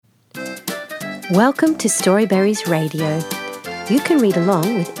Welcome to Storyberries Radio. You can read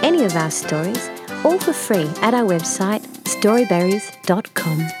along with any of our stories, all for free at our website,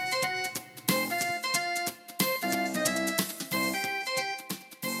 storyberries.com.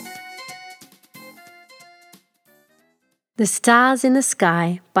 The Stars in the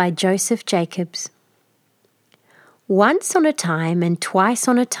Sky by Joseph Jacobs. Once on a time and twice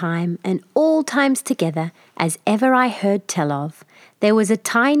on a time and all times together, as ever I heard tell of, there was a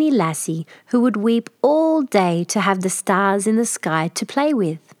tiny lassie who would weep all day to have the stars in the sky to play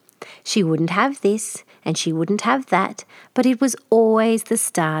with. She wouldn't have this and she wouldn't have that, but it was always the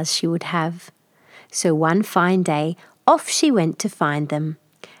stars she would have. So one fine day, off she went to find them.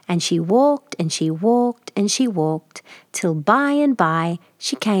 And she walked and she walked and she walked, till by and by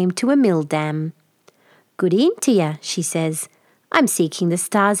she came to a mill dam. "Good e'en to ye," she says. "I'm seeking the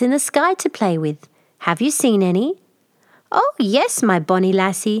stars in the sky to play with. Have you seen any?" "Oh, yes, my bonny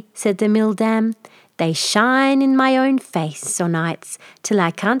lassie," said the mill dam. "They shine in my own face o' nights till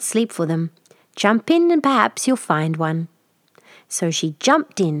I can't sleep for them. Jump in and perhaps you'll find one." So she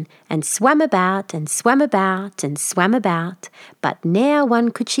jumped in and swam about and swam about and swam about, but ne'er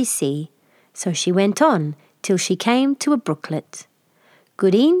one could she see. So she went on till she came to a brooklet.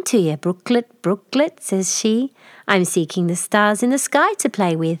 "Good e'en to ye, brooklet, brooklet," says she. "I'm seeking the stars in the sky to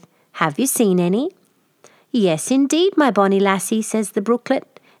play with. Have you seen any?" "Yes, indeed, my bonny lassie," says the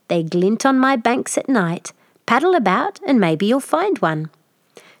brooklet. "They glint on my banks at night. Paddle about and maybe you'll find one."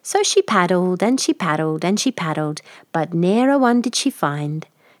 So she paddled and she paddled and she paddled, but ne'er a one did she find.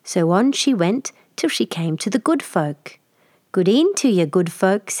 So on she went till she came to the good folk. "Good e'en to ye, good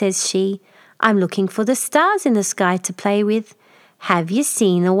folk," says she. "I'm looking for the stars in the sky to play with. Have ye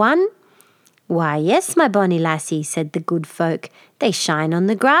seen a one?" "Why, yes, my bonny lassie," said the good folk. "They shine on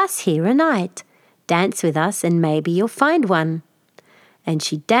the grass here a night. Dance with us and maybe you'll find one." And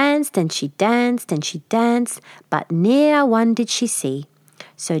she danced and she danced and she danced, but ne'er one did she see.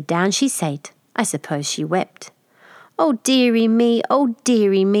 So down she sate. I suppose she wept. "Oh dearie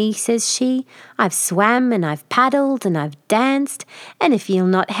me," says she. "I've swam and I've paddled and I've danced, and if you'll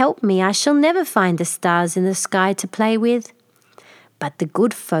not help me I shall never find the stars in the sky to play with." But the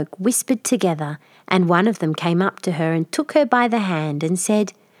good folk whispered together, and one of them came up to her and took her by the hand and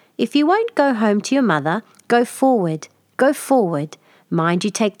said, "If you won't go home to your mother, go forward, go forward. Mind you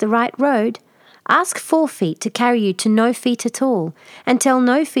take the right road. Ask 4 feet to carry you to no feet at all, and tell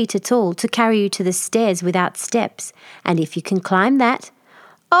no feet at all to carry you to the stairs without steps, and if you can climb that—"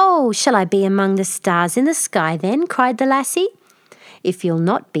 "Oh, shall I be among the stars in the sky then?" cried the lassie. "If you'll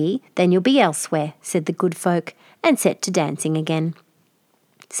not be, then you'll be elsewhere," said the good folk, and set to dancing again.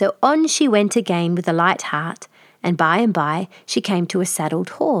 So on she went again with a light heart, and by she came to a saddled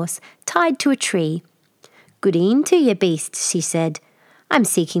horse, tied to a tree. "Good e'en to ye, beast," she said. "I'm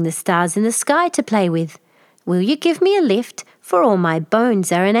seeking the stars in the sky to play with. Will you give me a lift, for all my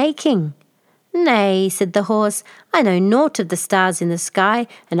bones are an-aching?" "Nay," said the horse, "I know naught of the stars in the sky,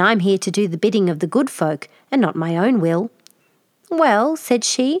 and I'm here to do the bidding of the good folk, and not my own will." "Well," said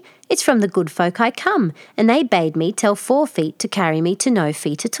she, "it's from the good folk I come, and they bade me tell 4 feet to carry me to no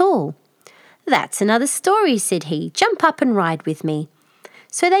feet at all." "That's another story," said he. "Jump up and ride with me."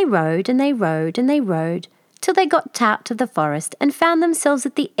 So they rode and they rode and they rode, till they got out of the forest and found themselves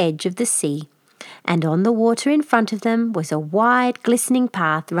at the edge of the sea. And on the water in front of them was a wide, glistening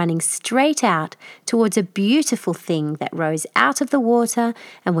path running straight out towards a beautiful thing that rose out of the water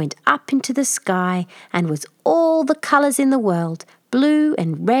and went up into the sky and was all the colours in the world, blue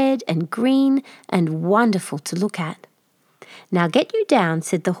and red and green, and wonderful to look at. "Now get you down,"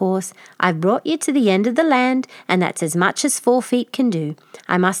 said the horse. "I've brought you to the end of the land, and that's as much as 4 feet can do.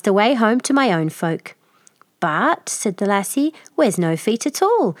 I must away home to my own folk." "But," said the lassie, "where's no feet at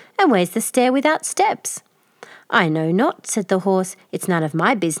all, and where's the stair without steps?" "I know not," said the horse. "It's none of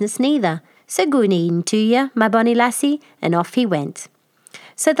my business neither. So good e'en to ye, my bonny lassie," and off he went.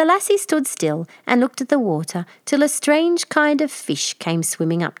 So the lassie stood still and looked at the water till a strange kind of fish came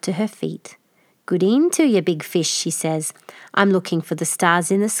swimming up to her feet. "Good e'en to ye, big fish," she says. "I'm looking for the stars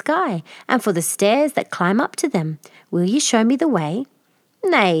in the sky and for the stairs that climb up to them. Will you show me the way?"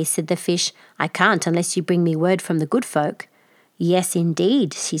 "Nay," said the fish, "I can't unless you bring me word from the good folk." "Yes,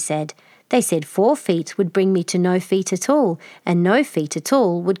 indeed," she said. "They said 4 feet would bring me to no feet at all, and no feet at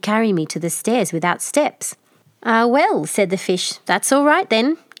all would carry me to the stairs without steps." "Ah, well," said the fish, "that's all right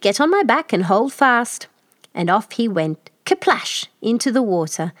then. Get on my back and hold fast." And off he went, kaplash, into the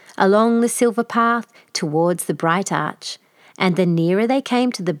water, along the silver path, towards the bright arch. And the nearer they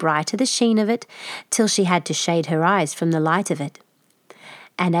came to the brighter the sheen of it, till she had to shade her eyes from the light of it.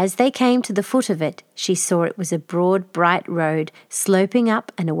 And as they came to the foot of it, she saw it was a broad, bright road sloping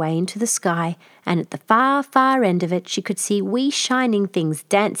up and away into the sky, and at the far, far end of it she could see wee shining things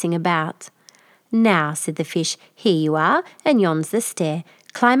dancing about. "Now," said the fish, "here you are, and yon's the stair.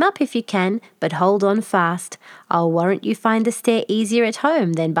 Climb up if you can, but hold on fast. I'll warrant you find the stair easier at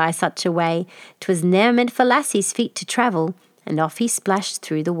home than by such a way. 'Twas ne'er meant for lassie's feet to travel," and off he splashed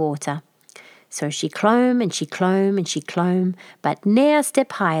through the water. So she clomb and she clomb and she clomb, but ne'er a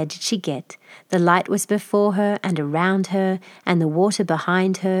step higher did she get. The light was before her and around her, and the water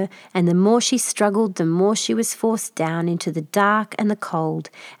behind her, and the more she struggled, the more she was forced down into the dark and the cold,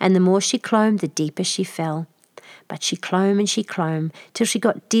 and the more she clomb, the deeper she fell. But she clomb and she clomb, till she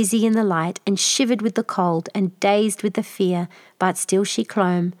got dizzy in the light, and shivered with the cold, and dazed with the fear, but still she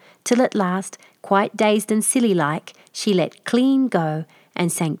clomb, till at last, quite dazed and silly like, she let clean go,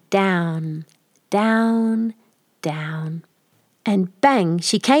 and sank down, down, down. And bang,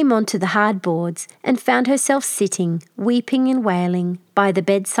 she came on to the hard boards, and found herself sitting, weeping and wailing, by the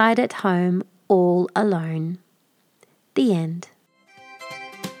bedside at home, all alone. The end.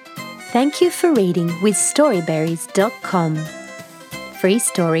 Thank you for reading with Storyberries.com. Free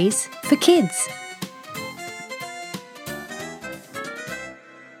stories for kids.